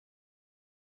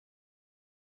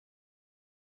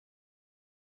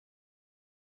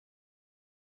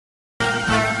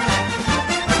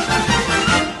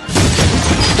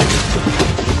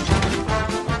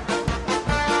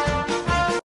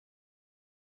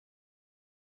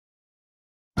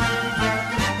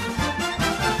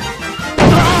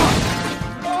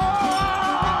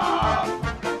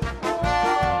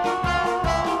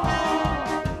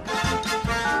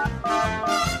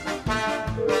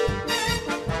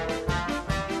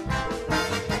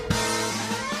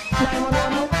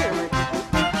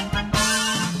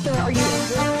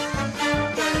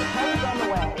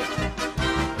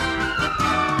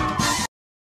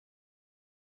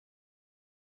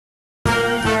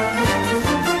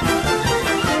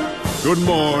Good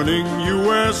morning,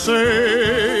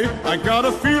 USA. I got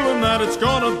a feeling that it's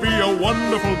gonna be a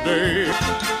wonderful day.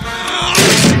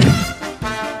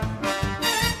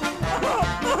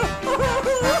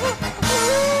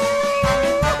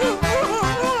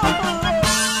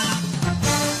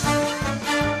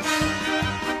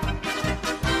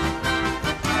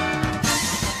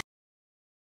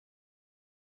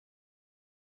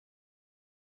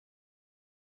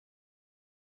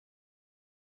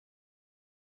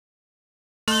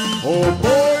 Oh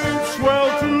boy, it's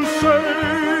swell to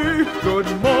say, good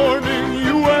morning,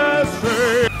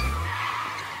 USA.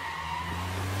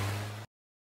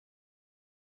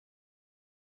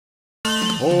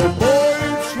 Oh boy,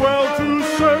 it's swell to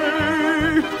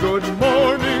say, good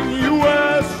morning,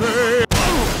 USA.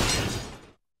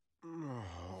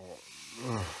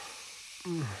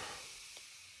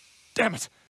 Damn it!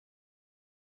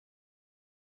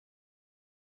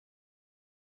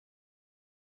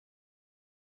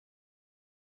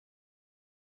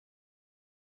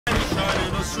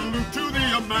 A salute to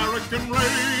the American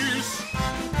race.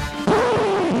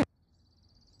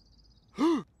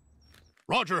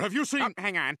 Roger, have you seen... Oh,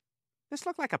 hang on. This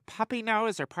look like a puppy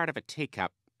nose or part of a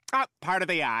teacup? Oh, part of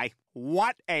the eye.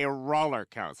 What a roller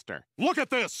coaster. Look at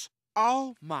this!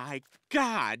 Oh, my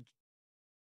God.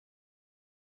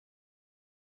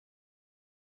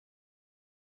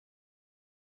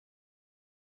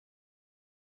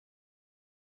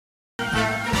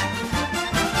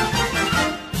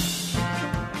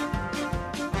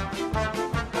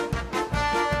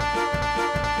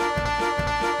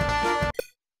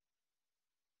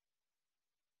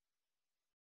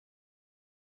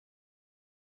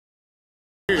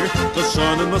 The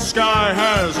sun in the sky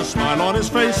has a smile on his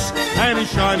face, and he's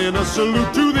shining a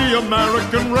salute to the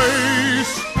American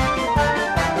race.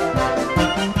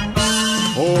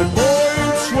 Oh boy,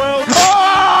 it's swell.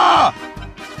 Ah!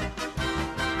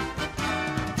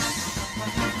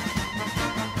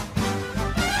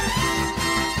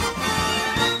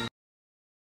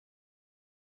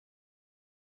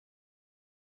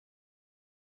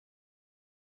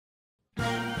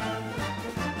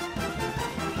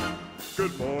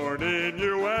 Good morning,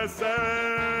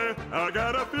 USA. I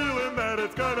got a feeling that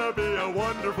it's gonna be a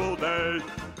wonderful day.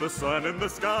 The sun in the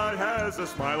sky has a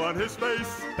smile on his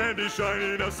face, and he's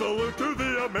shining a salute to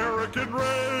the American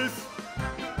race.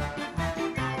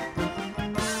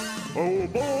 Oh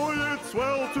boy, it's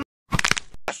swell to...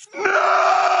 No!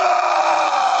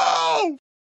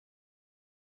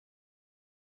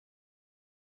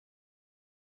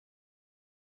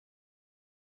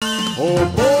 Oh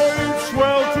boy, it's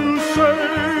swell to say,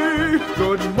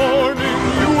 good morning,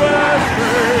 USA.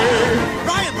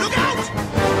 Ryan, look out!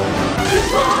 Good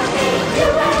morning,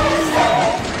 USA!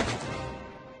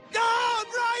 Oh,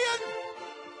 Ryan!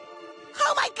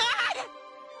 Oh my God!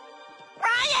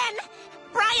 Brian!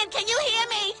 Brian, can you hear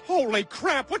me? Holy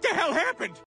crap, what the hell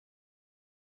happened?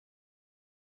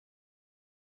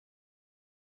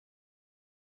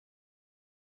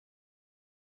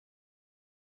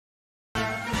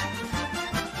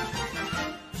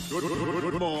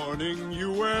 Good morning,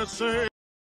 USA.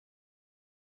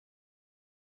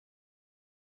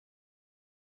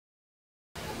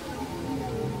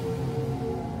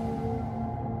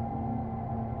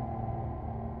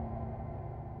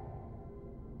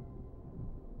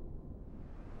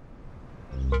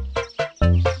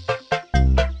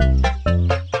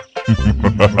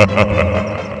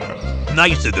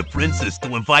 Nice of the princess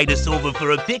to invite us over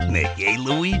for a picnic, eh,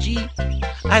 Luigi?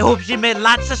 I hope she made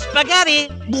lots of spaghetti.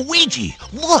 Luigi,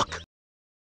 look!